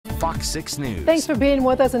Fox 6 News. Thanks for being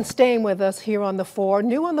with us and staying with us here on The 4.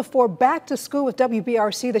 New on The 4, back to school with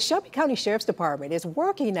WBRC. The Shelby County Sheriff's Department is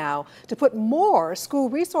working now to put more school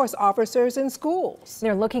resource officers in schools.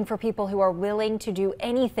 They're looking for people who are willing to do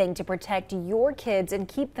anything to protect your kids and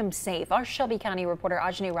keep them safe. Our Shelby County reporter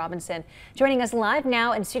Ajane Robinson joining us live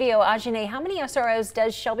now in studio. Ajane, how many SROs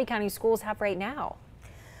does Shelby County Schools have right now?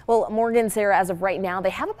 Well, Morgan, Sarah, as of right now, they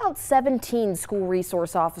have about 17 school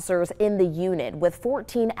resource officers in the unit, with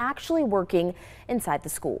 14 actually working inside the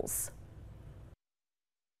schools.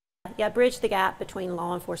 Yeah, bridge the gap between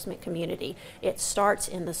law enforcement community. It starts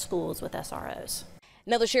in the schools with SROs.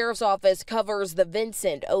 Now, the sheriff's office covers the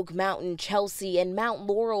Vincent, Oak Mountain, Chelsea, and Mount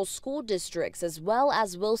Laurel school districts, as well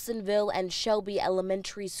as Wilsonville and Shelby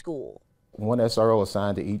Elementary School. One SRO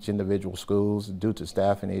assigned to each individual schools. Due to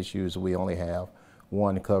staffing issues, we only have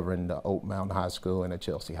one covering the Oak Mountain High School and the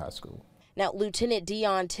Chelsea High School. Now, Lieutenant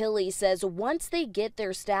Dion Tilley says once they get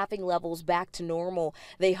their staffing levels back to normal,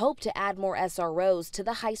 they hope to add more SROs to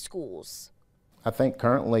the high schools. I think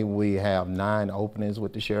currently we have 9 openings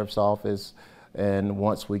with the sheriff's office, and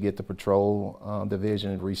once we get the patrol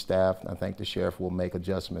division restaffed, I think the sheriff will make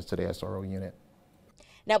adjustments to the SRO unit.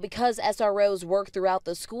 Now, because SROs work throughout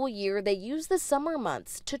the school year, they use the summer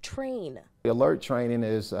months to train. The alert training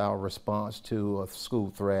is our response to a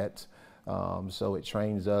school threat. So it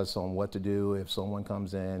trains us on what to do if someone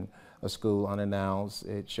comes in a school unannounced.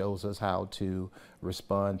 It shows us how to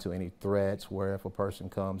respond to any threats, where if a person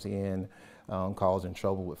comes in causing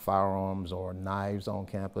trouble with firearms or knives on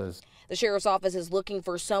campus. The sheriff's office is looking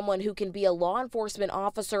for someone who can be a law enforcement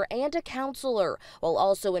officer and a counselor, while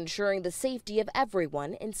also ensuring the safety of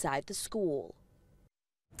everyone inside the school.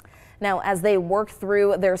 Now, as they work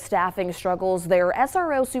through their staffing struggles, their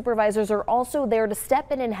SRO supervisors are also there to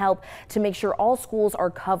step in and help to make sure all schools are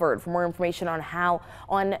covered. For more information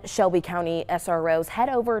on Shelby County SROs, head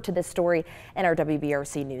over to this story in our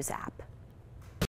WBRC News app.